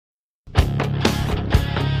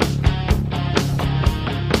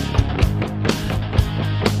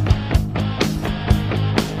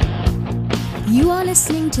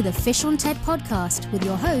listening to the Fish on TED podcast with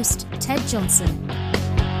your host, Ted Johnson.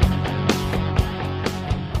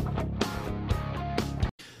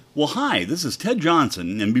 Well, hi, this is Ted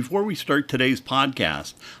Johnson, and before we start today's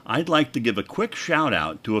podcast, I'd like to give a quick shout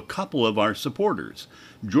out to a couple of our supporters.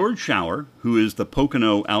 George Schauer, who is the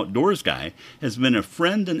Pocono Outdoors Guy, has been a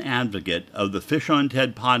friend and advocate of the Fish on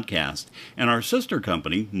TED podcast and our sister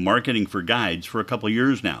company, Marketing for Guides, for a couple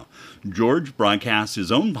years now. George broadcasts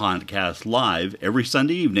his own podcast live every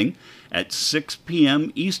Sunday evening at 6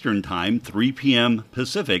 p.m. Eastern Time, 3 p.m.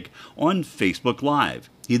 Pacific on Facebook Live.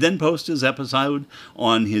 He then posts his episode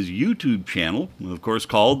on his YouTube channel, of course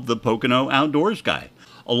called the Pocono Outdoors Guy.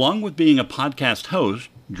 Along with being a podcast host,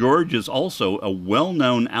 George is also a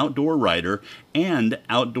well-known outdoor writer and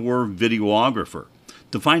outdoor videographer.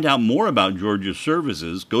 To find out more about George's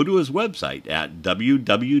services, go to his website at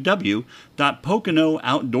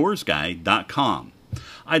www.poconooutdoorsguy.com.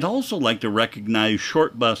 I'd also like to recognize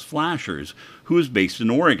Short Bus Flashers, who is based in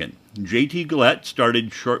Oregon. J.T. Gillette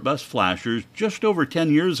started Short Bus Flashers just over 10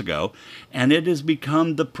 years ago, and it has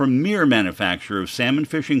become the premier manufacturer of salmon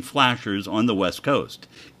fishing flashers on the West Coast.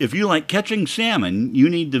 If you like catching salmon, you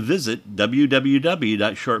need to visit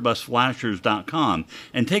www.shortbusflashers.com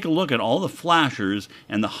and take a look at all the flashers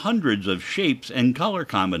and the hundreds of shapes and color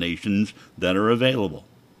combinations that are available.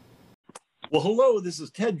 Well, hello, this is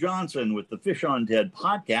Ted Johnson with the Fish on TED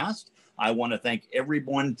podcast. I want to thank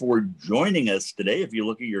everyone for joining us today. If you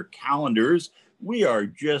look at your calendars, we are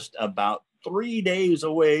just about 3 days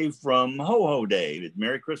away from Ho-Ho Day.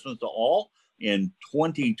 Merry Christmas to all. In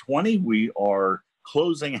 2020, we are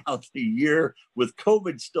closing out the year with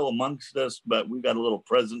COVID still amongst us, but we've got a little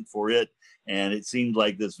present for it. And it seems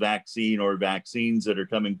like this vaccine or vaccines that are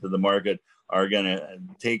coming to the market are going to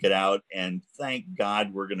take it out. And thank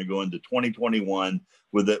God we're going to go into 2021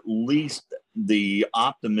 with at least the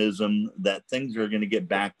optimism that things are going to get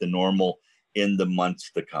back to normal in the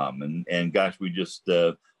months to come. And gosh, we just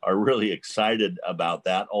are really excited about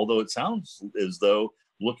that. Although it sounds as though,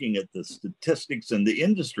 looking at the statistics in the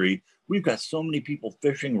industry, we've got so many people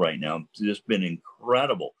fishing right now. It's just been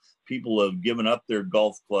incredible. People have given up their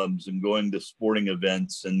golf clubs and going to sporting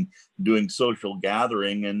events and doing social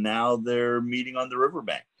gathering, and now they're meeting on the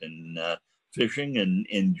riverbank and fishing and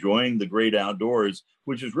enjoying the great outdoors,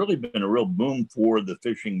 which has really been a real boom for the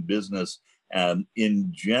fishing business in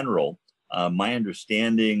general. My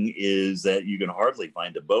understanding is that you can hardly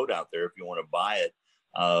find a boat out there if you want to buy it.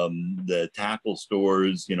 The tackle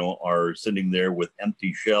stores, are sitting there with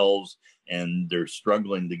empty shelves, and they're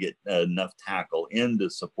struggling to get enough tackle in to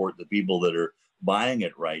support the people that are buying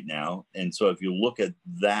it right now. And so if you look at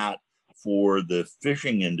that for the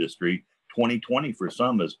fishing industry, 2020 for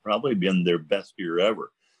some has probably been their best year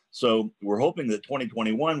ever. So we're hoping that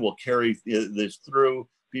 2021 will carry this through.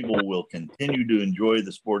 People will continue to enjoy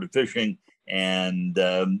the sport of fishing, and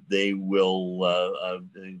they will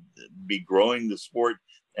be growing the sport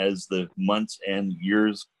as the months and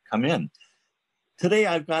years come in. Today,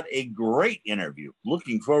 I've got a great interview.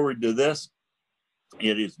 Looking forward to this.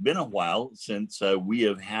 It has been a while since we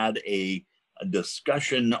have had a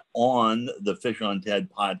discussion on the Fish on TED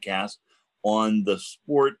podcast on the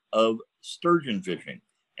sport of sturgeon fishing.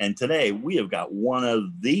 And today, we have got one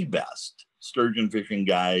of the best sturgeon fishing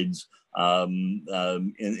guides in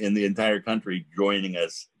the entire country joining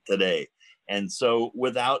us today. And so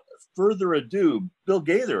without further ado, Bill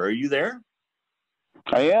Gaither, are you there?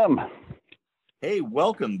 I am. Hey,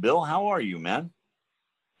 welcome, Bill. How are you, man?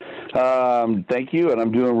 Thank you, and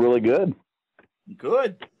I'm doing really good.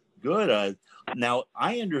 Good. Now,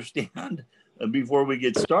 I understand, before we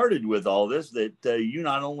get started with all this, that you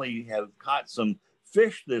not only have caught some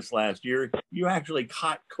fish this last year, you actually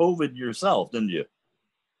caught COVID yourself, didn't you?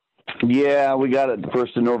 Yeah, we got it the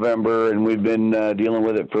 1st of November, and we've been dealing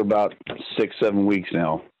with it for about 6-7 weeks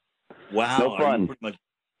now. Wow. No fun.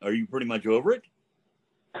 Are you pretty much over it?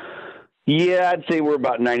 Yeah, I'd say we're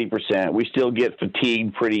about 90%. We still get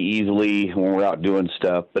fatigued pretty easily when we're out doing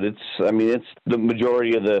stuff, but it's the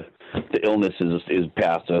majority of the illness is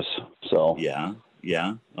past us. So yeah,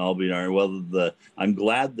 I'll be darned. Well, I'm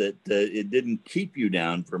glad that it didn't keep you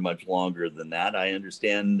down for much longer than that. I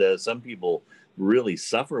understand some people really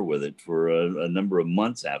suffer with it for a number of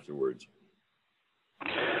months afterwards.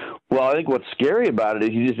 Well, I think what's scary about it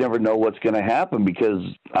is you just never know what's going to happen, because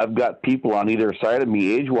I've got people on either side of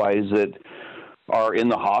me age-wise that are in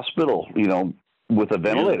the hospital, with a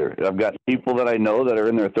ventilator. I've got people that I know that are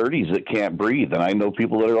in their 30s that can't breathe, and I know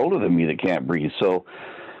people that are older than me that can't breathe. So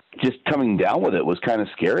just coming down with it was kind of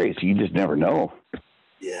scary. So you just never know.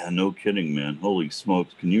 Yeah, no kidding, man. Holy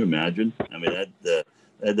smokes. Can you imagine? I mean,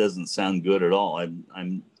 that doesn't sound good at all.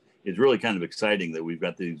 I'm it's really kind of exciting that we've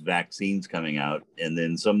got these vaccines coming out, and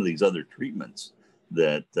then some of these other treatments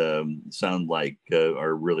that sound like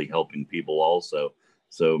are really helping people also.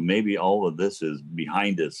 So maybe all of this is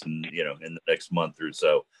behind us, and in the next month or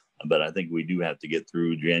so. But I think we do have to get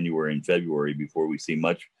through January and February before we see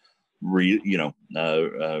much,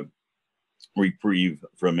 reprieve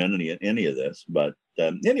from any of this. But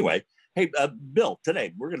anyway, hey, Bill,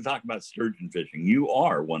 today we're going to talk about sturgeon fishing. You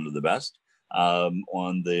are one of the best on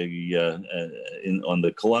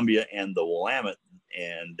the Columbia and the Willamette,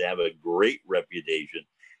 and have a great reputation.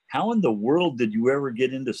 How in the world did you ever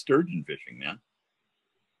get into sturgeon fishing, man?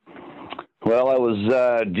 Well, I was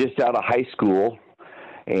just out of high school,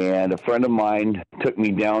 and a friend of mine took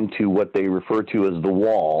me down to what they refer to as the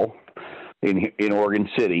Wall in Oregon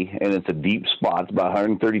City, and it's a deep spot. It's about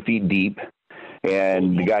 130 feet deep,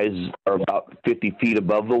 and the guys are about 50 feet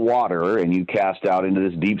above the water, and you cast out into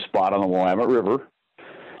this deep spot on the Willamette River,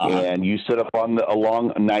 and you sit up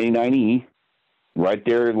along 99E, right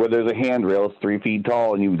there where there's a handrail. It's 3 feet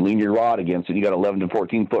tall, and you lean your rod against it. You got 11 to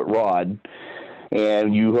 14-foot rod,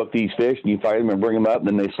 and you hook these fish, and you fight them and bring them up, and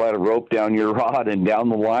then they slide a rope down your rod and down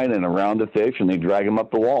the line and around the fish, and they drag them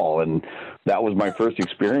up the wall. And that was my first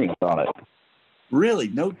experience on it. Really?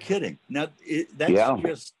 No kidding. Now, that's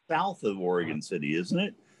just south of Oregon City, isn't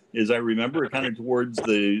it? As I remember, kind of towards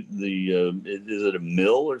the is it a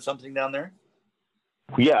mill or something down there?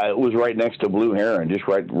 Yeah, it was right next to Blue Heron, just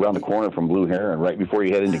right around the corner from Blue Heron, right before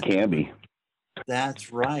you head into Canby.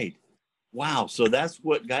 That's right. Wow. So that's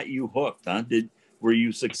what got you hooked, huh? Were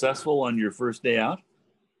you successful on your first day out?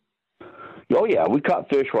 Oh, yeah. We caught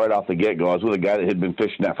fish right off the get-go. I was with a guy that had been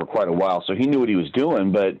fishing that for quite a while, so he knew what he was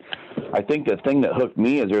doing. But I think the thing that hooked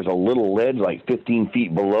me is there's a little ledge like 15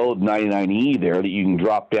 feet below 99E there that you can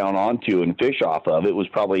drop down onto and fish off of. It was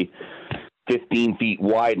probably 15 feet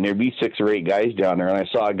wide, and there'd be 6 or 8 guys down there. And I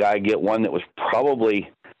saw a guy get one that was probably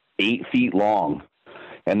 8 feet long.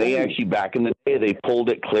 And they actually, back in the day, they pulled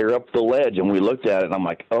it clear up the ledge, and we looked at it, and I'm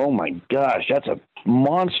like, oh, my gosh, that's a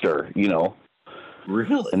monster,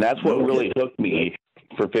 Really? And that's what really hooked me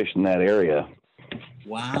for fishing that area.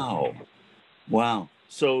 Wow.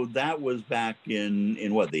 So that was back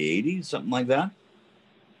in what, the 80s, something like that?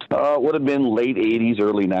 It would have been late 80s,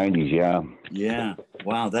 early 90s, yeah. Yeah.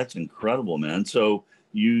 Wow, that's incredible, man. So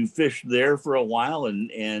you fished there for a while,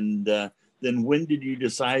 and then when did you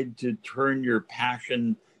decide to turn your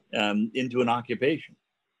passion into an occupation?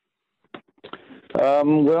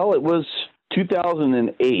 Well, it was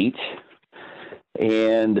 2008,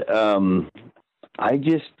 and I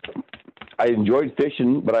enjoyed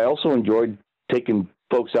fishing, but I also enjoyed taking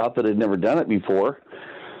folks out that had never done it before,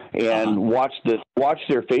 and watch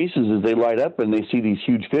their faces as they light up and they see these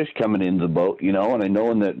huge fish coming into the boat, and I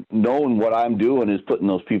knowing what I'm doing is putting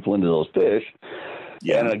those people into those fish.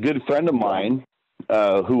 Yeah. And a good friend of mine,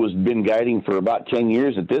 who has been guiding for about 10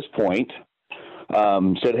 years at this point,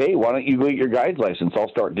 said, hey, why don't you go get your guide's license? I'll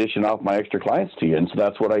start dishing off my extra clients to you. And so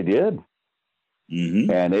that's what I did.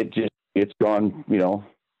 Mm-hmm. And it's gone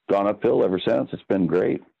uphill ever since. It's been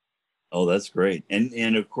great. Oh, that's great.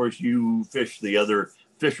 And of course you fish the other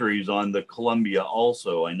fisheries on the Columbia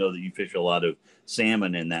also. I know that you fish a lot of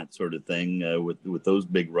salmon and that sort of thing with those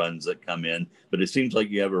big runs that come in, but it seems like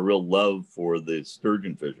you have a real love for the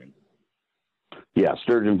sturgeon fishing. Yeah,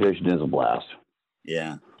 sturgeon fishing is a blast.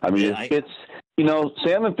 Yeah. I mean, it's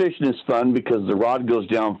salmon fishing is fun because the rod goes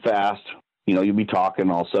down fast. You'll be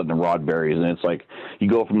talking, all of a sudden the rod buries, and it's like you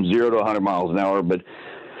go from 0 to 100 miles an hour, but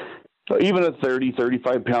even a 30,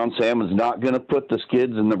 35-pound salmon is not going to put the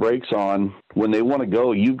skids and the brakes on when they want to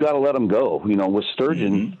go. You've got to let them go. With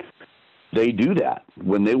sturgeon, they do that.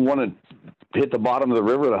 When they want to hit the bottom of the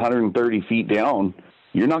river at 130 feet down,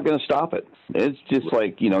 you're not going to stop it. It's just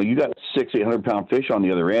like, you got 600-800-pound fish on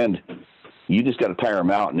the other end. You just got to tire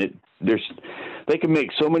them out, and they can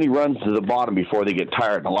make so many runs to the bottom before they get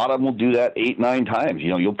tired. And a lot of them will do that 8-9 times.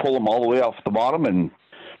 You'll pull them all the way off the bottom, and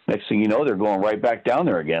next thing you know, they're going right back down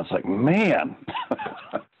there again. It's like, man.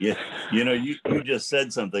 Yeah. You just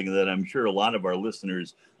said something that I'm sure a lot of our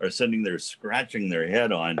listeners are sitting there scratching their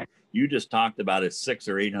head on. You just talked about a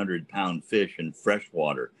 600 or 800-pound fish in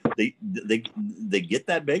freshwater. They get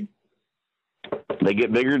that big? They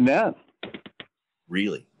get bigger than that.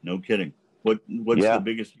 Really? No kidding. What's the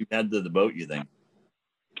biggest you've had to the boat, you think?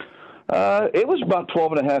 It was about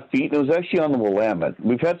 12 and a half feet. It was actually on the Willamette.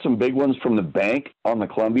 We've had some big ones from the bank on the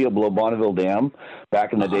Columbia below Bonneville Dam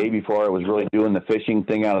back in the day before I was really doing the fishing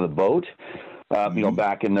thing out of the boat,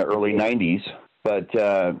 back in the early 90s. But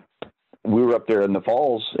we were up there in the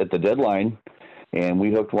falls at the deadline, and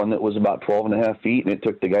we hooked one that was about 12 and a half feet, and it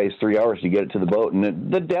took the guys 3 hours to get it to the boat.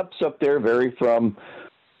 And the depths up there vary from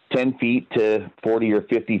 10 feet to 40 or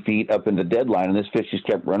 50 feet up in the deadline, and this fish just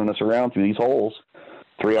kept running us around through these holes.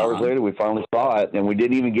 3 hours later, we finally saw it, and we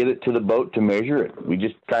didn't even get it to the boat to measure it. We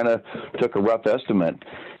just kind of took a rough estimate,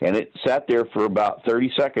 and it sat there for about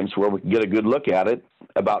 30 seconds where we could get a good look at it,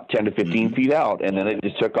 about 10 to 15 feet out, and then it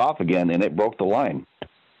just took off again, and it broke the line.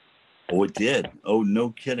 Oh, it did? Oh,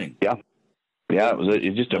 no kidding. Yeah. Yeah,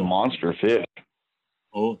 it's just a monster fish.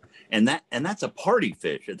 Oh, and that's a party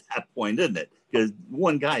fish at that point, isn't it? Because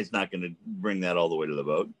one guy's not going to bring that all the way to the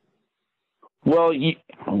boat. Well,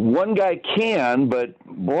 one guy can, but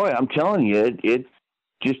boy, I'm telling you, it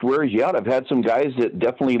just wears you out. I've had some guys that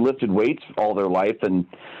definitely lifted weights all their life, and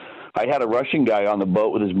I had a Russian guy on the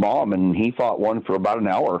boat with his mom, and he fought one for about an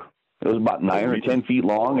hour. It was about 9 or 10 feet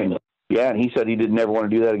long, and and he said he didn't ever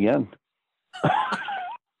want to do that again.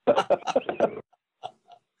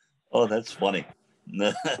 Oh, that's funny.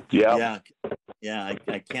 Yeah. Yeah,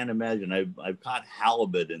 I can't imagine. I've caught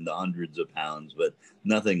halibut in the hundreds of pounds, but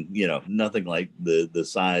nothing like the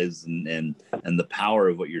size and the power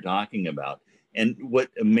of what you're talking about. And what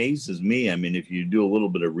amazes me, I mean, if you do a little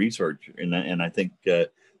bit of research, and I think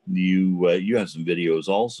you have some videos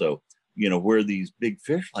also, where these big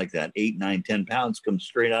fish like that, 8, 9, 10 pounds, come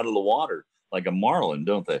straight out of the water like a marlin,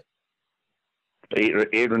 don't they?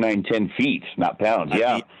 8 or 9, 10 feet, not pounds.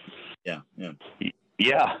 Yeah.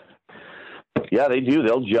 Yeah, they do.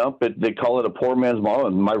 They'll jump. They call it a poor man's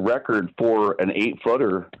marlin. My record for an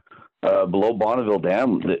 8-footer below Bonneville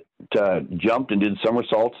Dam that jumped and did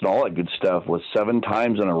somersaults and all that good stuff was 7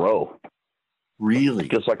 times in a row. Really?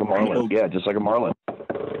 Just like a marlin. Yeah, just like a marlin.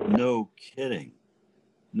 No kidding.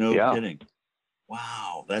 No kidding.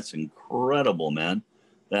 Wow, that's incredible, man.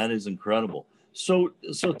 That is incredible. So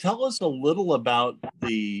tell us a little about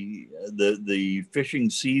the fishing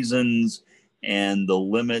seasons and the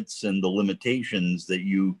limits and the limitations that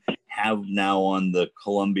you have now on the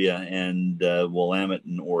Columbia and Willamette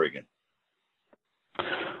in Oregon.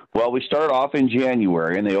 Well, we start off in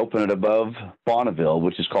January, and they open it above Bonneville,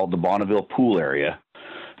 which is called the Bonneville Pool Area,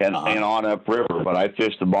 and on upriver. But I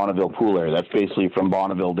fish the Bonneville Pool area. That's basically from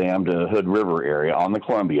Bonneville Dam to Hood River area on the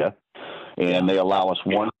Columbia, and they allow us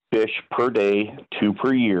 1 fish per day, 2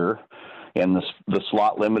 per year, and the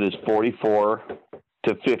slot limit is 44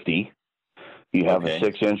 to 50. You have a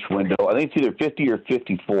 6-inch window. I think it's either 50 or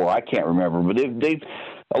 54. I can't remember. But they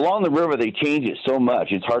along the river, they change it so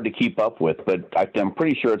much. It's hard to keep up with. But I'm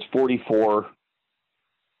pretty sure it's 44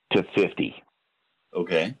 to 50.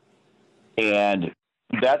 Okay. And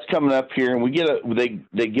that's coming up here. And we get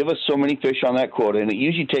they give us so many fish on that quota. And it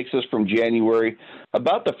usually takes us from January.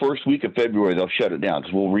 About the first week of February, they'll shut it down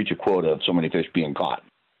because we'll reach a quota of so many fish being caught.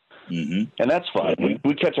 Mm-hmm. And that's fun.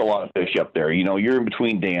 We catch a lot of fish up there. You're in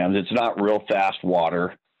between dams. It's not real fast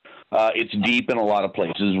water. It's deep in a lot of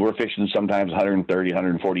places. We're fishing sometimes 130,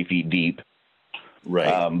 140 feet deep.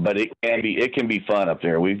 Right. But it can be fun up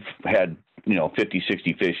there. We've had 50,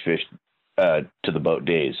 60 fish to the boat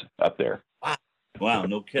days up there. Wow.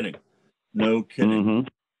 No kidding. No kidding.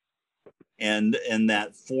 Mm-hmm. And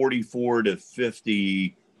that 44 to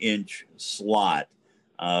 50 inch slot.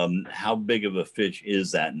 How big of a fish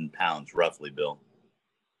is that in pounds, roughly, Bill?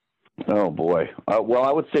 Oh, boy. Well,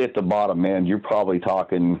 I would say at the bottom end, you're probably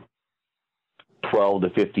talking 12 to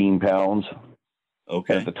 15 pounds.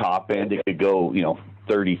 Okay. At the top end, it could go,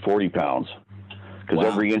 30, 40 pounds. Because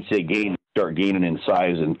every inch they gain, start gaining in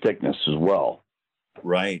size and thickness as well.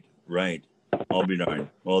 Right. I'll be darned.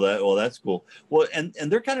 Well, that's cool. Well, and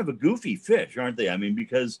they're kind of a goofy fish, aren't they? I mean,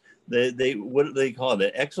 because they what do they call it,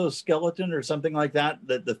 an exoskeleton or something like that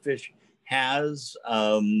the fish has,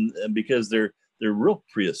 because they're real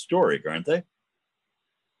prehistoric, aren't they?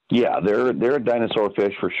 Yeah, they're a dinosaur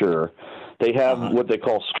fish for sure. They have what they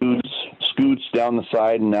call scoots down the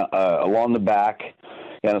side and along the back,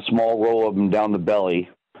 and a small row of them down the belly.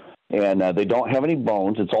 And they don't have any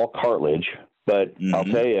bones. It's all cartilage. But I'll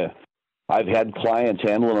tell you, I've had clients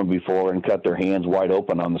handle them before and cut their hands wide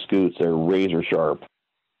open on the scoots. They're razor sharp.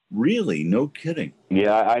 Really? No kidding.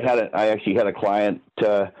 Yeah, I actually had a client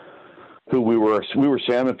who we were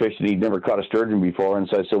salmon fishing. He'd never caught a sturgeon before, and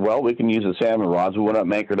so I said, "Well, we can use the salmon rods." We went up,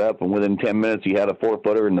 and anchored up, and within 10 minutes, he had a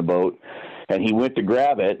 4-footer in the boat, and he went to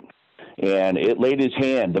grab it, and it laid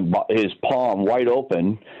his palm wide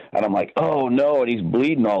open, and I'm like, "Oh no!" And he's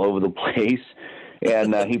bleeding all over the place.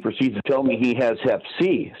 And he proceeds to tell me he has Hep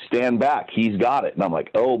C. Stand back. He's got it. And I'm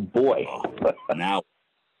like, oh, boy. Now,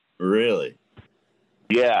 really?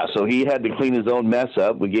 Yeah, so he had to clean his own mess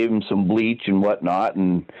up. We gave him some bleach and whatnot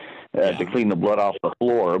and to clean the blood off the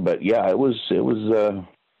floor. But, yeah, it was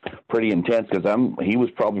pretty intense because he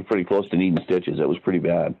was probably pretty close to needing stitches. It was pretty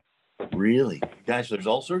bad. Really? Gosh, there's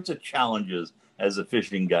all sorts of challenges as a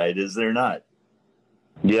fishing guide, is there not?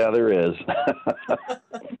 Yeah, there is.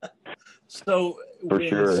 So For when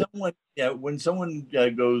sure. someone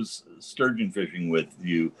goes sturgeon fishing with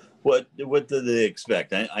you, what do they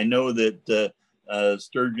expect? I know that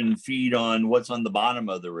sturgeon feed on what's on the bottom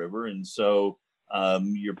of the river, and so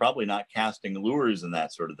you're probably not casting lures and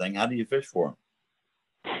that sort of thing. How do you fish for them?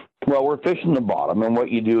 Well, we're fishing the bottom, and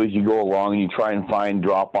what you do is you go along and you try and find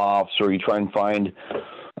drop-offs, or you try and find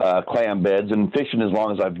clam beds. And fishing as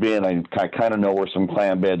long as I've been, I kind of know where some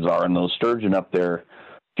clam beds are, and those sturgeon up there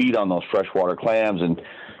feed on those freshwater clams. And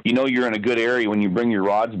you know you're in a good area when you bring your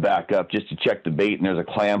rods back up just to check the bait, and there's a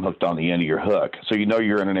clam hooked on the end of your hook. So you know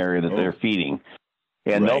you're in an area that they're feeding.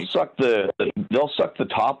 And Right. they'll suck the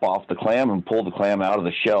top off the clam and pull the clam out of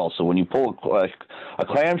the shell. So when you pull a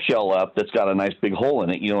clam shell up that's got a nice big hole in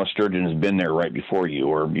it, you know a sturgeon has been there right before you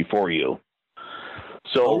or before you.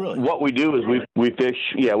 So really? what we do is we fish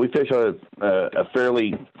a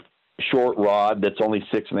fairly short rod that's only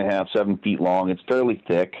 6.5, 7 feet long. It's fairly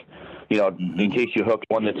thick. You know, in case you hook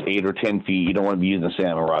one that's 8 or 10 feet, you don't want to be using a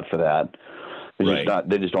salmon rod for that. Right.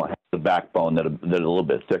 They just don't have the backbone that a little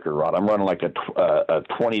bit thicker rod. I'm running like a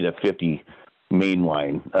 20 to 50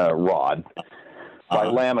 mainline rod by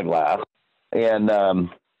Lamiglass, and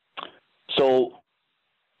so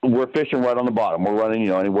we're fishing right on the bottom. We're running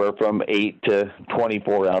anywhere from 8 to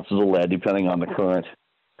 24 ounces of lead, depending on the current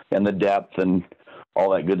and the depth and all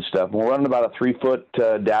that good stuff. And we're running about a 3-foot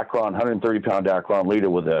Dacron, 130-pound Dacron leader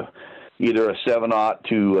with either a 7/0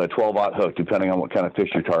 to a 12/0 hook, depending on what kind of fish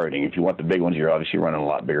you're targeting. If you want the big ones, you're obviously running a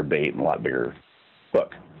lot bigger bait and a lot bigger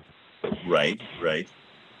hook. Right.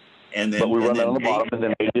 And then, but we run that on the bait, bottom, and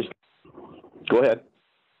then they just go ahead.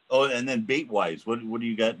 Oh, and then bait wise, what do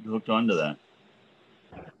you got hooked onto that?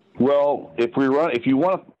 Well, if you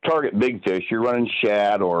want to target big fish, you're running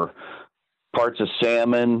shad or parts of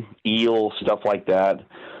salmon, eel, stuff like that.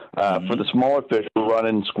 For the smaller fish, we're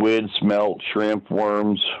running squid, smelt, shrimp,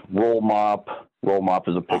 worms, roll mop. Roll mop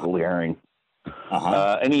is a pickled herring.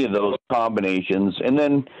 Any of those combinations. And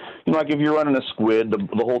then, like if you're running a squid, the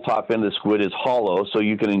whole top end of the squid is hollow, so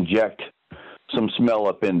you can inject some smell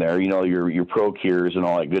up in there, your Procure's and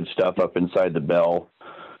all that good stuff up inside the bell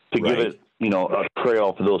to give it, a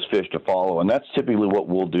trail for those fish to follow. And that's typically what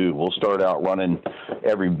we'll do. We'll start out running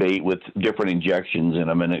every bait with different injections in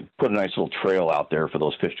them, and it put a nice little trail out there for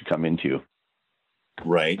those fish to come into.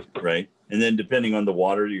 Right. And then depending on the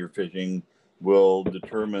water you're fishing will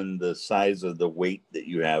determine the size of the weight that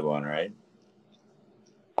you have on, right?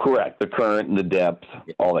 Correct. The current and the depth,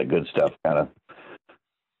 all that good stuff, kind of.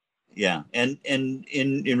 Yeah. And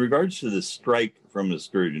in regards to the strike from the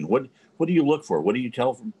sturgeon, what do you look for? What do you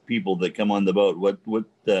tell people that come on the boat? What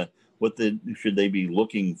should they be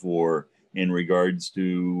looking for in regards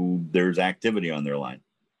to there's activity on their line?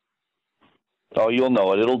 Oh, you'll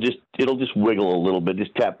know it. It'll just wiggle a little bit,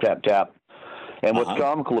 just tap, tap, tap. And what's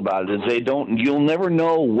comical about it is you'll never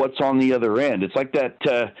know what's on the other end. It's like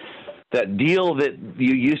that deal that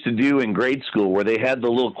you used to do in grade school where they had the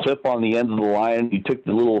little clip on the end of the line. You took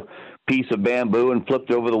the little piece of bamboo and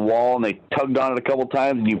flipped over the wall, and they tugged on it a couple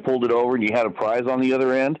times, and you pulled it over, and you had a prize on the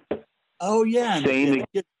other end. Oh yeah, Same.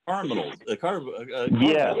 Carminals.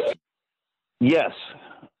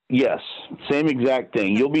 Yes. Same exact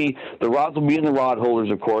thing. The rods will be in the rod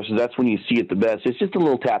holders, of course, and that's when you see it the best. It's just a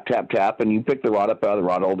little tap, tap, tap, and you pick the rod up out of the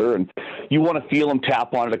rod holder, and you want to feel them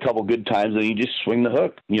tap on it a couple good times, and you just swing the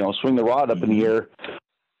hook, swing the rod up in the air,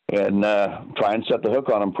 and try and set the hook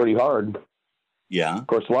on them pretty hard. Yeah. Of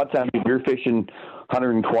course, a lot of times if you're fishing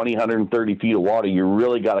 120, 130 feet of water, you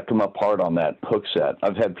really got to come up hard on that hook set.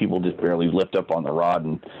 I've had people just barely lift up on the rod,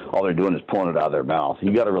 and all they're doing is pulling it out of their mouth.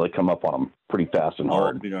 You got to really come up on them pretty fast and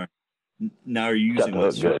hard. Now, are you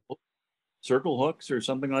using circle hooks or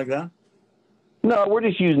something like that? No, we're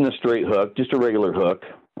just using a straight hook, just a regular hook.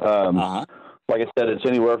 Like I said, it's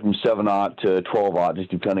anywhere from 7/0 to 12/0,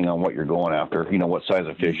 just depending on what you're going after. What size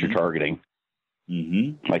of fish you're targeting.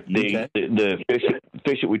 Like the fish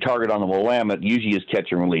that we target on the Willamette usually is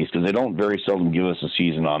catch and release, because they don't very seldom give us a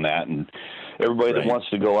season on that. And everybody that wants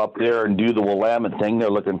to go up there and do the Willamette thing, they're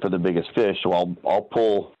looking for the biggest fish. So I'll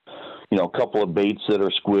pull, a couple of baits that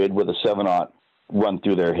are squid with a 7/0 run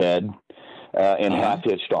through their head and half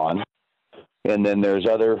hitched on. And then there's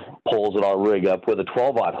other poles that I'll rig up with a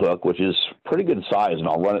 12/0 hook, which is pretty good size, and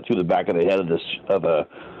I'll run it through the back of the head of a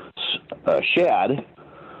shad.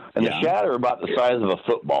 And the shad are about the size of a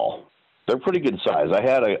football. They're pretty good size. I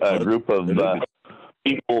had a group of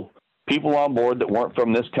people on board that weren't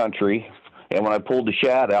from this country, and when I pulled the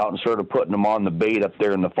shad out and started putting them on the bait up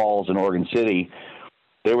there in the falls in Oregon City,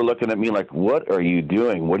 they were looking at me like, "What are you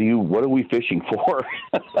doing? What are we fishing for?"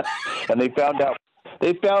 And they found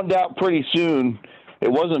out pretty soon.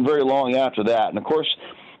 It wasn't very long after that. And of course,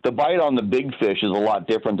 the bite on the big fish is a lot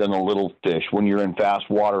different than the little fish when you're in fast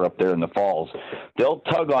water up there in the falls. They'll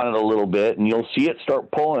tug on it a little bit, and you'll see it start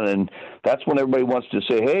pulling, and that's when everybody wants to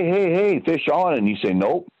say, hey, fish on, and you say,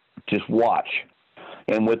 nope, just watch.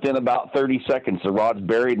 And within about 30 seconds, the rod's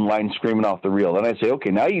buried and line screaming off the reel. Then I say, okay,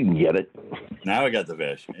 now you can get it. Now I got the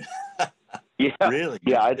fish. Yeah, really?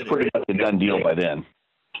 Yeah, it's pretty much a done deal by then.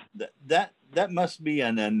 That must be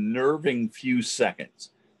an unnerving few seconds,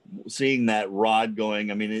 seeing that rod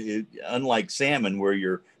going. I mean, unlike salmon, where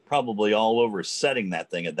you're probably all over setting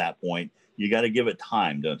that thing at that point, you got to give it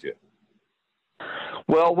time, don't you?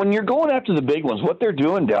 Well, when you're going after the big ones, what they're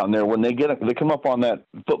doing down there when they come up on that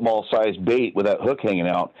football-sized bait with that hook hanging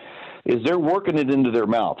out, is they're working it into their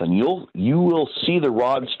mouth, and you will see the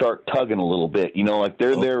rod start tugging a little bit. You know, like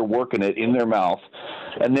they're there working it in their mouth,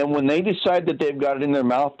 and then when they decide that they've got it in their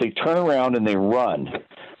mouth, they turn around and they run,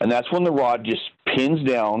 and that's when the rod just pins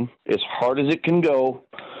down as hard as it can go,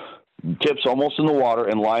 tips almost in the water,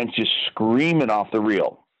 and line's just screaming off the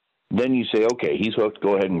reel. Then you say, okay, he's hooked.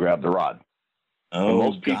 Go ahead and grab the rod. And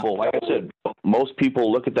most people, like I said, most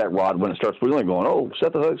people look at that rod when it starts wheeling, going, "Oh,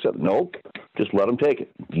 set the hook, nope, just let them take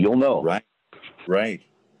it. You'll know." Right.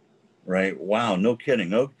 Wow, no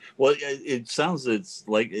kidding. Oh, well, it sounds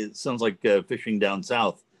like fishing down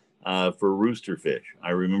south for rooster fish. I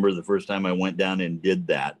remember the first time I went down and did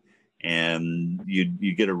that, and you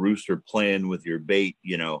get a rooster playing with your bait,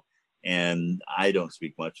 you know, and I don't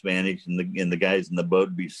speak much Spanish, and the guys in the boat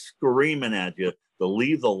would be screaming at you to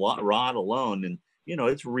leave the rod alone, and you know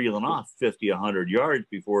it's reeling off 50, 100 yards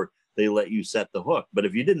before they let you set the hook. But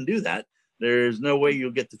if you didn't do that, there's no way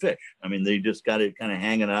you'll get the fish. I mean, they just got it kind of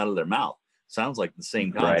hanging out of their mouth. Sounds like the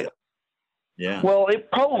same concept. Right. Yeah. Well,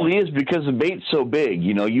 it probably is because the bait's so big.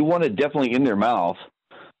 You know, you want it definitely in their mouth,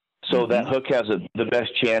 so that hook has the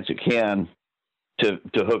best chance it can to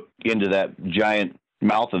hook into that giant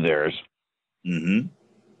mouth of theirs.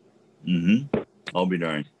 I'll be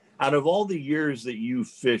darned. Out of all the years that you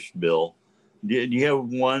fished, Bill, do you have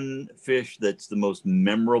one fish that's the most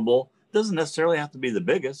memorable? Doesn't necessarily have to be the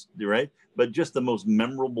biggest, right? But just the most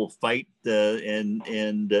memorable fight and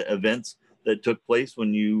events that took place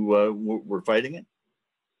when you were fighting it?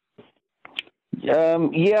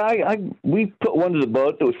 We put one to the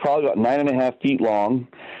boat that was probably about 9.5 feet long,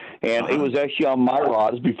 and it was actually on my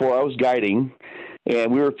rods before I was guiding.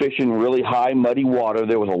 And we were fishing really high, muddy water.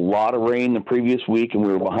 There was a lot of rain the previous week, and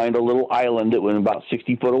we were behind a little island that was about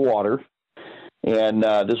 60 foot of water. And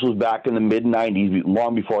this was back in the mid-'90s,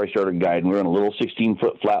 long before I started guiding. We were in a little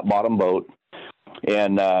 16-foot flat-bottom boat.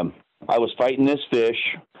 And I was fighting this fish,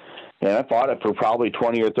 and I fought it for probably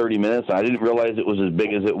 20 or 30 minutes. And I didn't realize it was as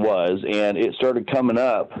big as it was. And it started coming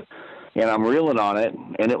up, and I'm reeling on it,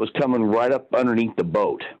 and it was coming right up underneath the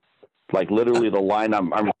boat. Like literally the line,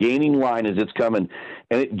 I'm gaining line as it's coming,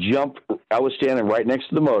 and it jumped. I was standing right next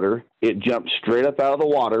to the motor. It jumped straight up out of the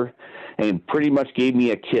water and pretty much gave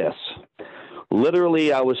me a kiss.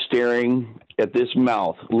 Literally, I was staring at this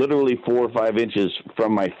mouth, literally 4 or 5 inches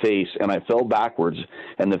from my face, and I fell backwards,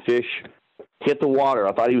 and the fish hit the water.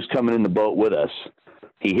 I thought he was coming in the boat with us.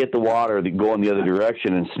 He hit the water going the other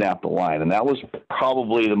direction and snapped the line, and that was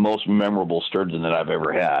probably the most memorable sturgeon that I've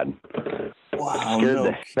ever had. Wow, scared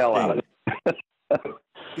the hell out of it.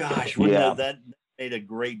 Gosh, that made a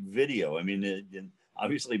great video. I mean,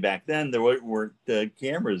 obviously back then there weren't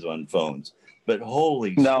cameras on phones, but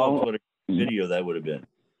holy smokes, what a video that would have been.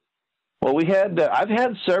 Well, I've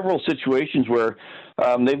had several situations where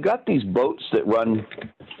they've got these boats that run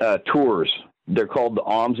tours. They're called the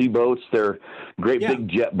OMSI boats. They're great big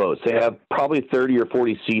jet boats. They have probably 30 or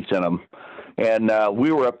 40 seats in them. And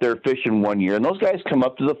we were up there fishing one year, and those guys come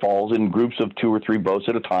up to the falls in groups of 2 or 3 boats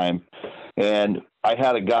at a time. And I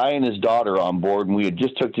had a guy and his daughter on board, and we had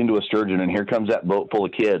just hooked into a sturgeon, and here comes that boat full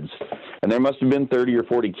of kids. And there must have been 30 or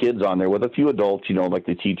 40 kids on there with a few adults, you know, like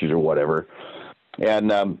the teachers or whatever.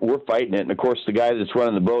 And we're fighting it. And, of course, the guy that's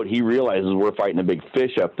running the boat, he realizes we're fighting a big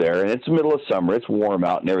fish up there. And it's the middle of summer. It's warm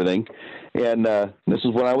out and everything. And this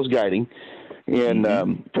is when I was guiding. And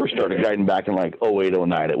first started guiding back in like 08,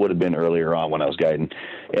 09. It would have been earlier on when I was guiding.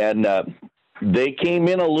 And they came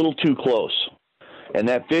in a little too close. And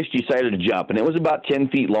that fish decided to jump. And it was about 10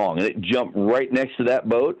 feet long. And it jumped right next to that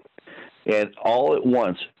boat. And all at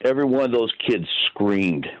once, every one of those kids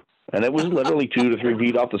screamed. And it was literally 2 to 3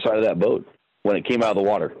 feet off the side of that boat when it came out of the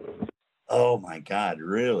water. Oh my God!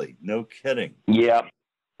 Really? No kidding. Yeah.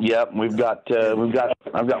 I've got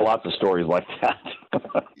lots of stories like that.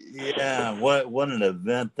 Yeah, what an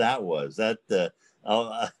event that was. That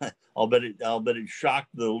I'll bet it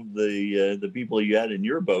shocked the people you had in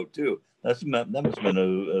your boat too. That must have been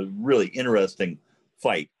a really interesting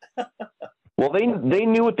fight. Well, they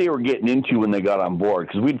knew what they were getting into when they got on board,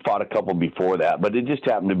 because we'd fought a couple before that, but it just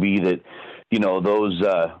happened to be that, you know,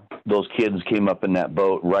 those kids came up in that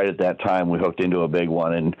boat right at that time. We hooked into a big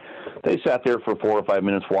one, and they sat there for 4 or 5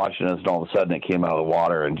 minutes watching us, and all of a sudden it came out of the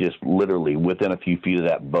water and just literally within a few feet of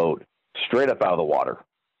that boat, straight up out of the water.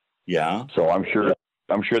 Yeah. So I'm sure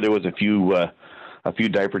there was a few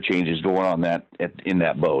diaper changes going on in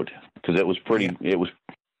that boat, because it was pretty. Yeah. It was.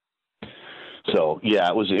 So yeah,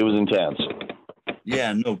 it was intense.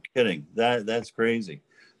 Yeah, no kidding. That's crazy.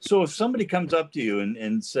 So if somebody comes up to you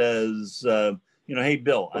and says, you know, hey,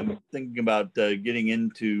 Bill, I'm thinking about getting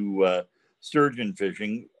into sturgeon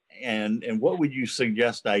fishing, and what would you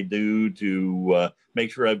suggest I do to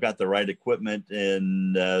make sure I've got the right equipment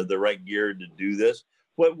and the right gear to do this?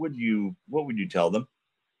 What would you tell them?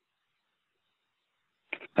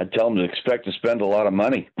 I'd tell them to expect to spend a lot of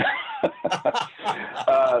money.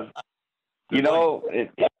 You know,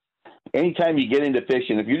 anytime you get into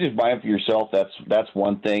fishing, if you're just buying for yourself, that's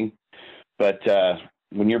one thing. But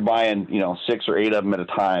when you're buying, you know, 6 or 8 of them at a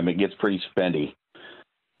time, it gets pretty spendy.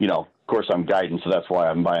 You know, of course, I'm guiding, so that's why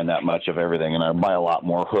I'm buying that much of everything. And I buy a lot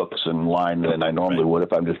more hooks and line than I normally would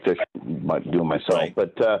if I'm just fishing, doing myself. Right.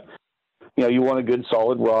 But, you know, you want a good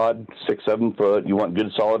solid rod, 6-7 foot. You want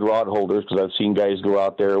good solid rod holders, because I've seen guys go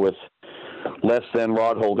out there with less than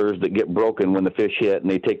rod holders that get broken when the fish hit, and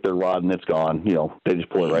they take their rod and it's gone. You know, they just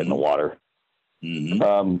pull it right in the water.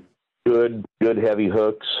 Mm-hmm. Good heavy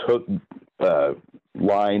hooks,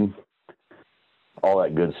 line, all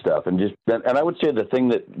that good stuff. And I would say the thing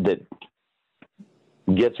that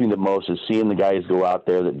gets me the most is seeing the guys go out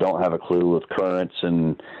there that don't have a clue with currents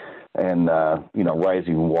and you know,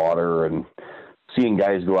 rising water, and seeing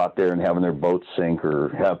guys go out there and having their boats sink or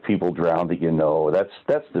have people drown that, you know,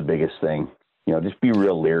 that's the biggest thing. You know, just be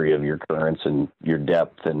real leery of your currents and your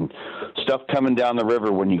depth and stuff coming down the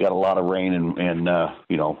river when you got a lot of rain and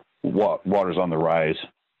you know, water's on the rise.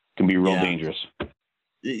 Can be real dangerous.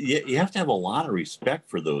 You have to have a lot of respect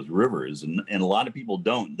for those rivers, and a lot of people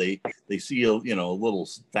don't. They see a little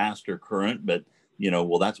faster current, but you know,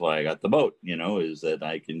 well, that's why I got the boat, you know, is that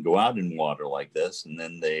I can go out in water like this, and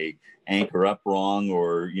then they anchor up wrong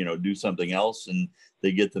or, you know, do something else, and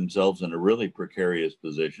they get themselves in a really precarious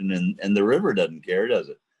position, and the river doesn't care, does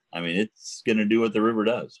it? I mean, it's going to do what the river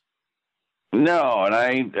does. No, and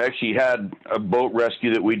I actually had a boat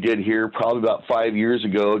rescue that we did here probably about 5 years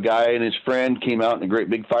ago. A guy and his friend came out in a great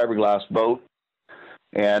big fiberglass boat,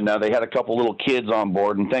 and they had a couple little kids on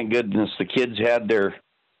board, and thank goodness the kids had their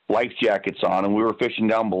life jackets on, and we were fishing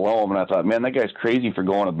down below them, and I thought, man, that guy's crazy for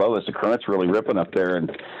going above us. The current's really ripping up there,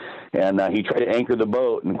 and he tried to anchor the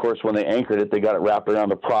boat, and of course when they anchored it, they got it wrapped around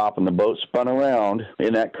the prop, and the boat spun around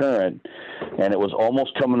in that current, and it was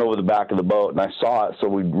almost coming over the back of the boat, and I saw it, so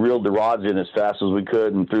we reeled the rods in as fast as we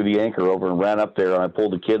could and threw the anchor over and ran up there, and I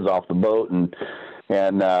pulled the kids off the boat, and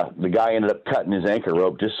the guy ended up cutting his anchor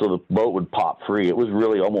rope just so the boat would pop free. It was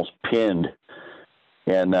really almost pinned.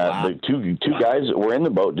 And the two guys that were in the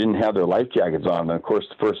boat didn't have their life jackets on. And, of course,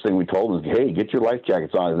 the first thing we told them is, hey, get your life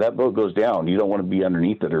jackets on. If that boat goes down, you don't want to be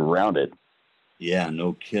underneath it or around it. Yeah,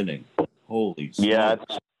 no kidding. Holy smokes. Yeah,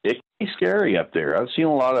 it can be scary up there. I've seen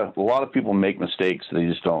a lot of people make mistakes they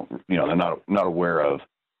just don't, you know, they're not aware of.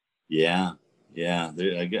 Yeah.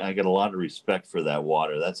 I get a lot of respect for that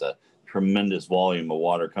water. That's a tremendous volume of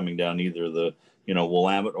water coming down either the, you know,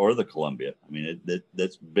 Willamette or the Columbia. I mean,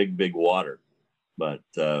 that's big water. But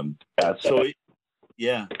so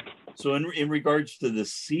in regards to the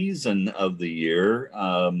season of the year,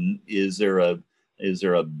 is there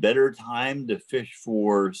a better time to fish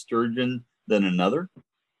for sturgeon than another?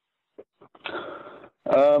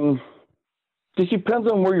 Just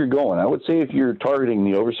depends on where you're going. I would say if you're targeting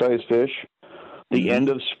the oversized fish, the end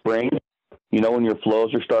of spring, you know, when your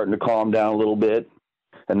flows are starting to calm down a little bit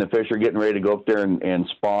and the fish are getting ready to go up there and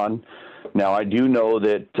spawn. Now, I do know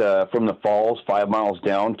that from the falls, 5 miles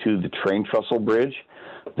down to the train trestle bridge,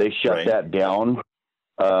 they shut that down.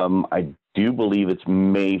 I do believe it's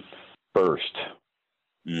May 1st.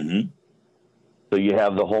 Mm-hmm. So you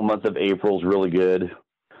have the whole month of April is really good.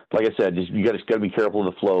 Like I said, you got to be careful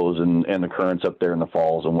of the flows and the currents up there in the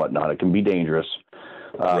falls and whatnot. It can be dangerous.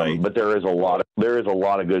 But there is a lot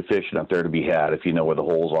of good fishing up there to be had if you know where the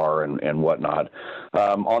holes are and whatnot.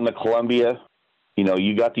 On the Columbia, you know,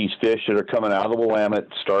 you got these fish that are coming out of the Willamette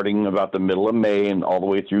starting about the middle of May and all the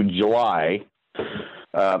way through July,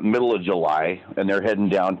 middle of July, and they're heading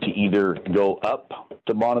down to either go up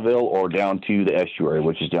of Bonneville or down to the estuary,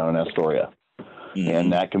 which is down in Astoria. Mm-hmm.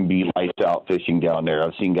 And that can be lights out fishing down there.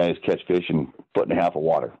 I've seen guys catch fish in 1.5 feet of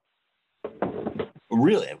water.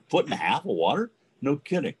 Really? 1.5 feet of water? No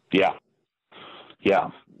kidding. Yeah.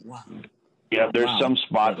 Yeah. Wow. Yeah, there's some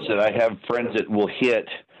spots that I have friends that will hit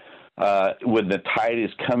when the tide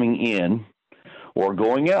is coming in or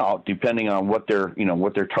going out, depending on what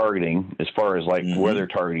they're targeting, as far as like where they're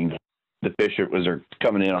targeting the fish as they're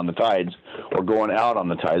coming in on the tides or going out on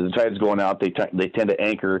the tides. The tide's going out, they tend to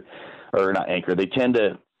anchor, or not anchor. They tend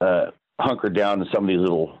to hunker down in some of these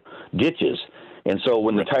little ditches, and so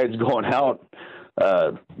when the tide's going out,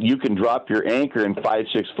 you can drop your anchor in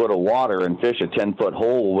 5-6 foot of water and fish a 10-foot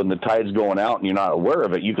hole. When the tide's going out and you're not aware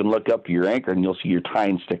of it, you can look up to your anchor and you'll see your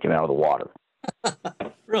tine sticking out of the water.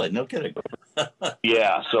 Really? No kidding.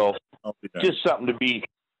 Yeah. So just something to be,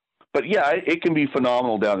 but yeah, it can be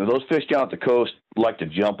phenomenal down there. Those fish down at the coast like to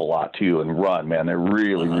jump a lot too and run, man. They're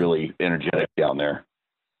really, really energetic down there.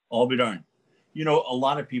 I'll be darned. You know, a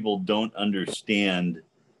lot of people don't understand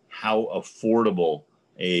how affordable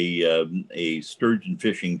a sturgeon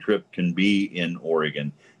fishing trip can be in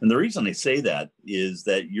Oregon. And the reason I say that is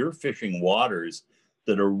that you're fishing waters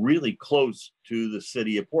that are really close to the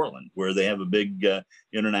city of Portland, where they have a big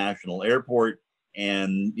international airport.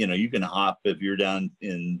 And, you know, you can hop, if you're down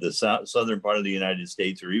in the southern part of the United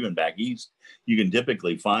States or even back east, you can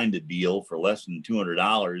typically find a deal for less than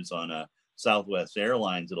 $200 on a Southwest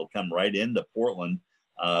Airlines. It'll come right into Portland.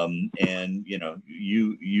 And, you know,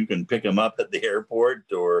 you can pick them up at the airport,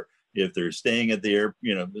 or if they're staying at the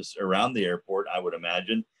around the airport, I would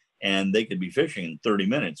imagine, and they could be fishing in 30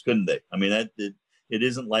 minutes, couldn't they? I mean, it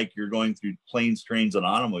isn't like you're going through planes, trains, and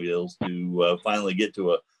automobiles to finally get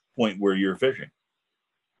to a point where you're fishing.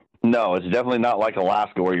 No, it's definitely not like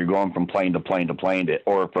Alaska, where you're going from plane to plane to plane to,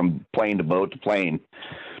 or from plane to boat to plane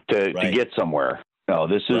to get somewhere. No,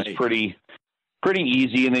 this is pretty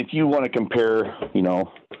easy. And if you want to compare, you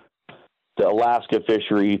know, the Alaska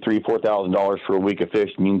fishery, $3,000-$4,000 for a week of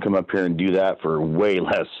fishing, you can come up here and do that for way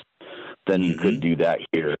less than you could do that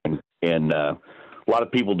here. And a lot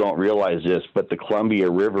of people don't realize this, but the Columbia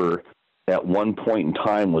River at one point in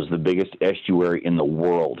time was the biggest estuary in the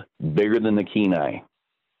world, bigger than the Kenai.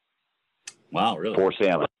 Wow, really? For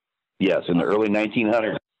salmon. Yes, in the early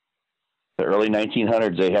 1900s. The early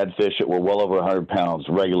 1900s, they had fish that were well over 100 pounds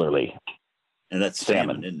regularly. And that's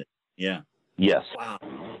salmon, isn't it? Yeah. Yes.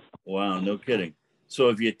 Wow, no kidding. So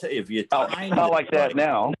if you time not like that right,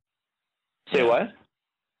 now. Say what?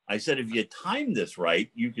 I said if you time this right,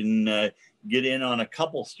 you can get in on a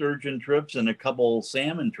couple sturgeon trips and a couple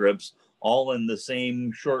salmon trips all in the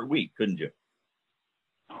same short week, couldn't you?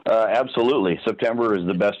 Absolutely. September is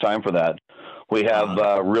the best time for that. We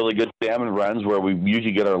have really good salmon runs where we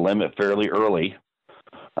usually get our limit fairly early.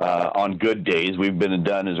 On good days, we've been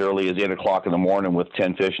done as early as 8 o'clock in the morning with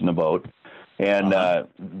 10 fish in the boat. And,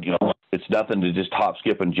 you know, it's nothing to just hop,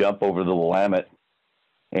 skip, and jump over the Willamette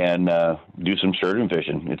and do some sturgeon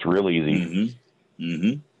fishing. It's really easy.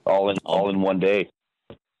 All in one day.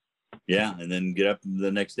 Yeah, and then get up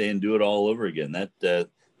the next day and do it all over again.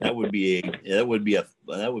 That would be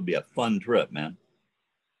a fun trip, man.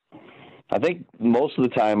 I think most of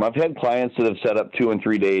the time I've had clients that have set up 2 and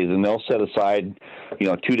 3 days, and they'll set aside, you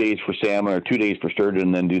know, 2 days for salmon or 2 days for sturgeon,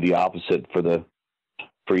 and then do the opposite for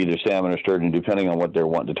either salmon or sturgeon, depending on what they're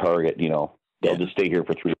wanting to target. You know, they'll just stay here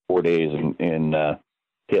for 3 or 4 days and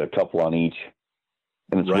hit a couple on each,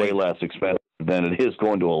 and it's way less expensive than it is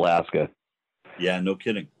going to Alaska. Yeah, no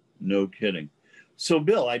kidding. So,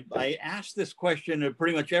 Bill, I asked this question to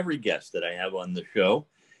pretty much every guest that I have on the show.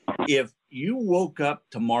 If you woke up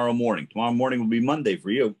tomorrow morning will be Monday for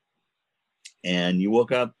you, and you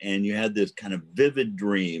woke up and you had this kind of vivid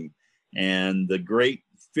dream, and the great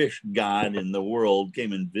fish god in the world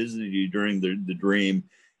came and visited you during the dream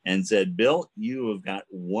and said, Bill, you have got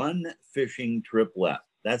one fishing trip left.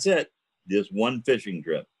 That's it. Just one fishing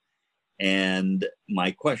trip. And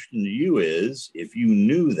my question to you is, if you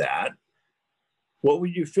knew that, what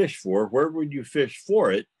would you fish for? Where would you fish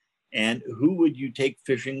for it? And who would you take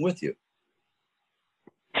fishing with you?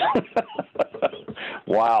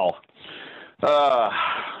 Wow.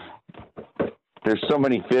 There's so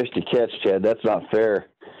many fish to catch, Ted. That's not fair.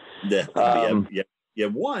 You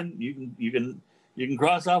have one. You can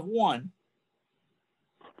cross off one.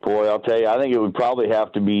 Boy, I'll tell you, I think it would probably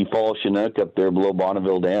have to be Falls Chinook up there below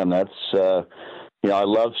Bonneville Dam. That's, you know, I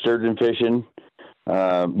love sturgeon fishing.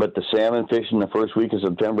 But the salmon fishing the first week of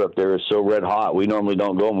September up there is so red hot. We normally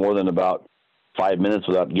don't go more than about 5 minutes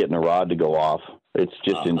without getting a rod to go off. It's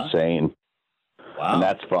just insane. Wow. And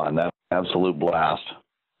that's fun. That's an absolute blast.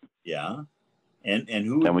 Yeah. And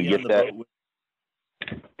who would we be get on the that boat with?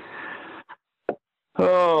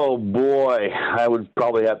 Oh boy, I would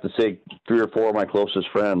probably have to say 3 or 4 of my closest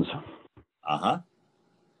friends.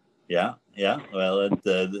 Yeah. Well,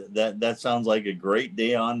 that sounds like a great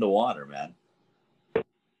day on the water, man.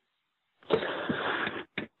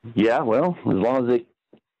 Yeah, well, as long as they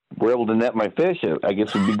were able to net my fish, I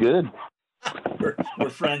guess it'd be good. We're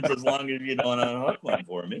friends as long as you don't unhook one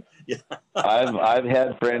for me. Yeah. I've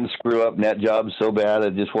had friends screw up net jobs so bad I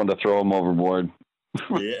just wanted to throw them overboard.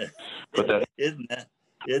 Yeah. But isn't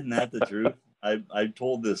that the truth? I've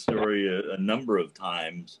told this story a number of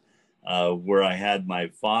times where I had my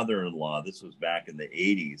father-in-law, this was back in the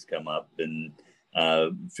 80s, come up and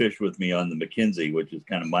fish with me on the McKenzie, which is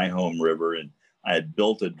kind of my home river. And I had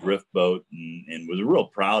built a drift boat and was real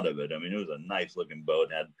proud of it. I mean, it was a nice looking boat,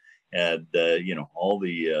 had all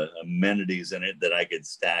the amenities in it that I could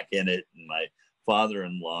stack in it. And my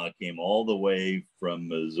father-in-law came all the way from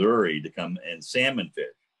Missouri to come and salmon fish.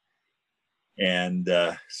 And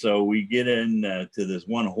so we get in to this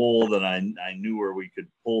one hole that I knew where we could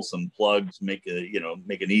pull some plugs, make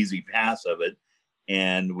an easy pass of it.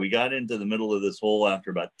 And we got into the middle of this hole after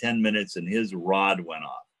about 10 minutes and his rod went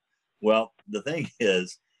off. Well, the thing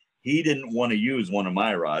is, he didn't want to use one of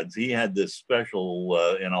my rods. He had this special,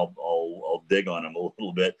 and I'll dig on him a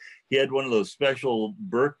little bit. He had one of those special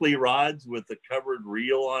Berkeley rods with the covered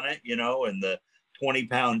reel on it, and the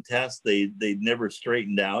 20-pound test they'd never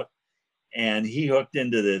straightened out. And he hooked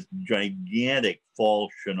into this gigantic fall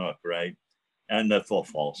Chinook, right? And the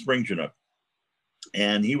spring Chinook.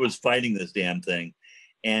 And he was fighting this damn thing.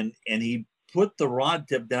 And he put the rod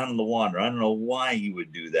tip down in the water. I don't know why he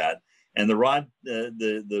would do that. And the rod,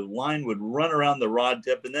 the line would run around the rod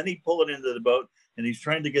tip, and then he'd pull it into the boat, and he's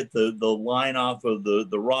trying to get the line off of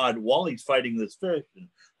the rod while he's fighting this fish. And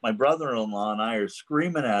my brother-in-law and I are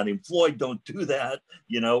screaming at him, Floyd, don't do that.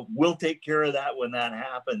 We'll take care of that when that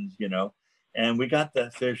happens, And we got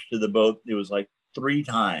that fish to the boat. It was like 3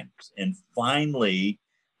 times. And finally,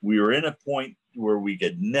 we were in a point where we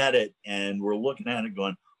could net it, and we're looking at it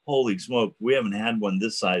going, holy smoke, we haven't had one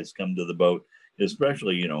this size come to the boat,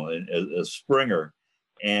 especially, a springer.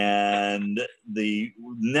 And the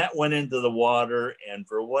net went into the water, and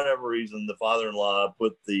for whatever reason, the father-in-law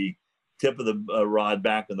put the tip of the rod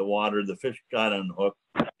back in the water. The fish got unhooked,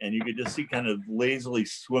 and you could just see kind of lazily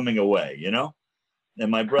swimming away, And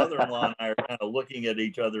my brother-in-law and I are kind of looking at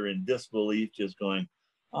each other in disbelief, just going,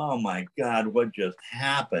 oh my God, what just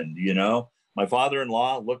happened, My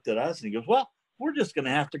father-in-law looked at us and he goes, well, we're just going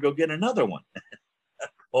to have to go get another one.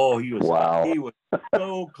 Oh, he was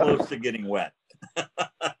so close to getting wet.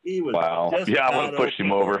 He was Yeah, I would have pushed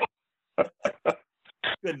him over.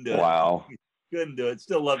 Couldn't do it. Wow. Couldn't do it.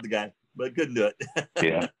 Still love the guy, but couldn't do it.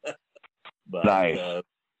 Yeah. But, nice.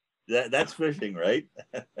 That's fishing, right?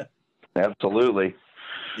 Absolutely.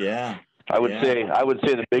 Yeah. I would say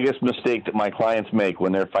the biggest mistake that my clients make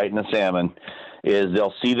when they're fighting a salmon is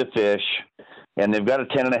they'll see the fish and they've got a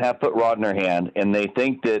 10.5-foot rod in their hand, and they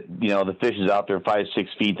think that, the fish is out there 5-6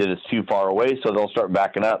 feet, that it's too far away, so they'll start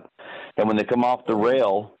backing up. And when they come off the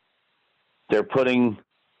rail, they're putting,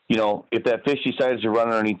 if that fish decides to run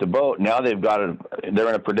underneath the boat, now they're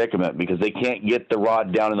in a predicament because they can't get the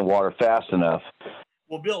rod down in the water fast enough.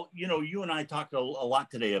 Well, Bill, you and I talked a lot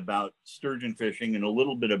today about sturgeon fishing and a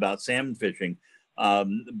little bit about salmon fishing,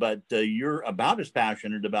 but you're about as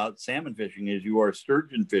passionate about salmon fishing as you are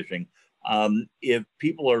sturgeon fishing. If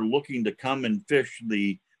people are looking to come and fish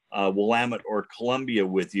the Willamette or Columbia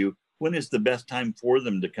with you, when is the best time for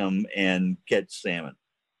them to come and catch salmon?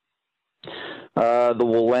 The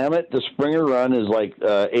Willamette, the Springer Run is like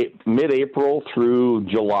mid-April through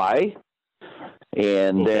July,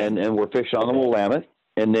 and then we're fishing on the Willamette.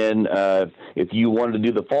 And then if you wanted to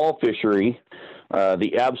do the fall fishery,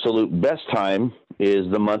 the absolute best time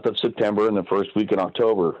is the month of September and the first week in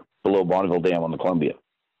October below Bonneville Dam on the Columbia.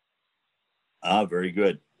 Ah, very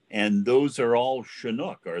good. And those are all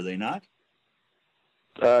Chinook, are they not?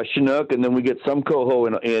 Chinook, and then we get some coho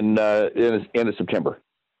in September.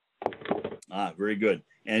 Ah, very good.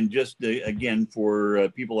 And just again, for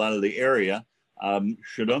people out of the area,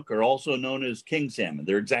 Chinook are also known as king salmon.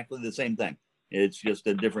 They're exactly the same thing. It's just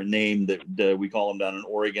a different name that we call them down in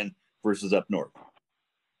Oregon versus up north.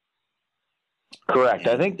 Correct.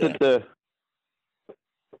 And,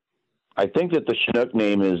 I think that the Chinook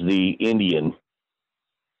name is the Indian.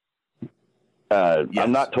 Yes.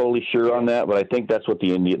 I'm not totally sure on that, but I think that's what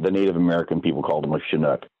the Native American people called them, a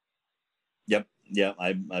Chinook. Yep. Yeah,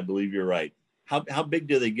 I believe you're right. How big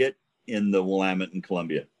do they get in the Willamette and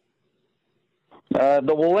Columbia?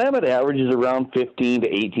 The Willamette averages around 15 to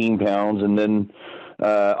 18 pounds, and then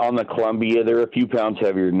on the Columbia, they're a few pounds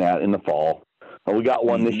heavier than that in the fall. We got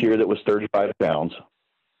one this year that was 35 pounds.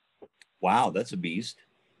 Wow, that's a beast.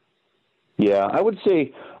 Yeah, I would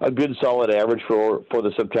say a good solid average for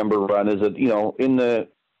the September run is that, in the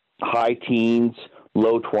high teens,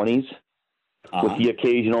 low 20s, with the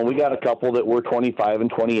occasional. We got a couple that were 25 and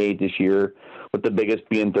 28 this year, with the biggest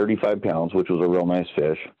being 35 pounds, which was a real nice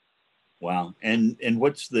fish. Wow. And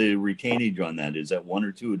what's the retainage on that? Is that 1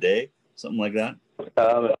 or 2 a day? Something like that?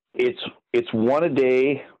 It's 1 a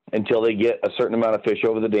day until they get a certain amount of fish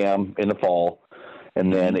over the dam in the fall,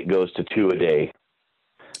 and then it goes to 2 a day.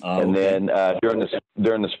 And then during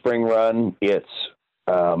the spring run, it's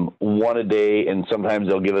 1 a day, and sometimes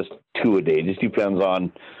they'll give us 2 a day. It just depends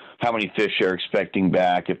on how many fish they're expecting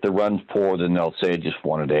back. If the run's poor, then they'll say just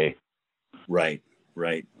 1 a day. Right.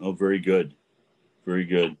 Oh, very good. Very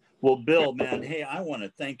good. Well, Bill, man, hey, I want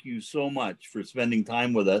to thank you so much for spending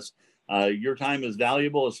time with us. Your time is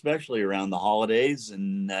valuable, especially around the holidays,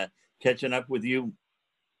 and catching up with you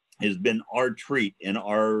has been our treat and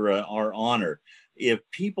our honor. If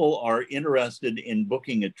people are interested in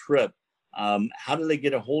booking a trip, how do they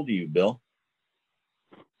get a hold of you, Bill?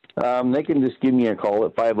 They can just give me a call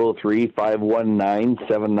at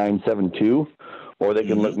 503-519-7972, or they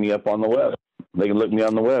can look me up on the web. They can look me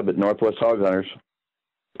on the web at Northwest Hog Hunters.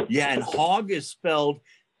 Yeah, and hog is spelled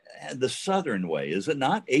the southern way, is it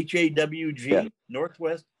not? HAWG, yeah.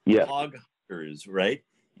 Northwest Hog Hunters, right?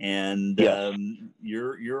 And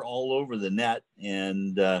you're all over the net,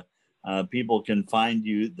 and people can find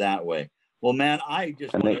you that way. Well, man, I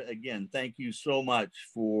just want to, again, thank you so much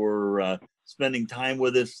for spending time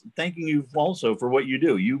with us. Thanking you also for what you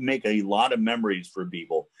do. You make a lot of memories for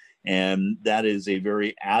people, and that is a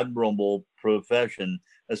very admirable profession,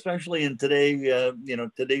 especially in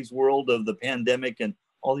today's world of the pandemic and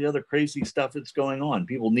all the other crazy stuff that's going on.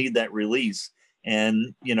 People need that release,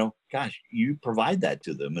 and gosh, you provide that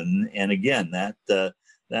to them. And again, that's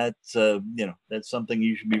something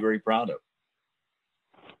you should be very proud of.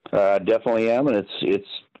 Definitely am, and it's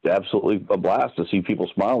absolutely a blast to see people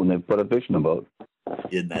smile when they put a fish in the boat.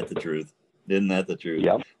 Isn't that the truth?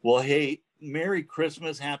 Yep. Well, hey, Merry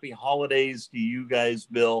Christmas, Happy Holidays to you guys,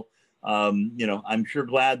 Bill. I'm sure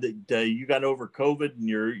glad that you got over COVID and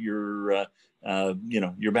you're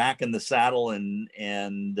back in the saddle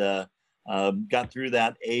and got through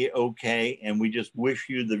that A-OK. And we just wish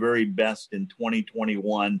you the very best in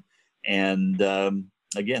 2021. And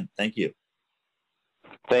again, thank you.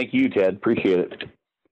 Thank you, Ted. Appreciate it.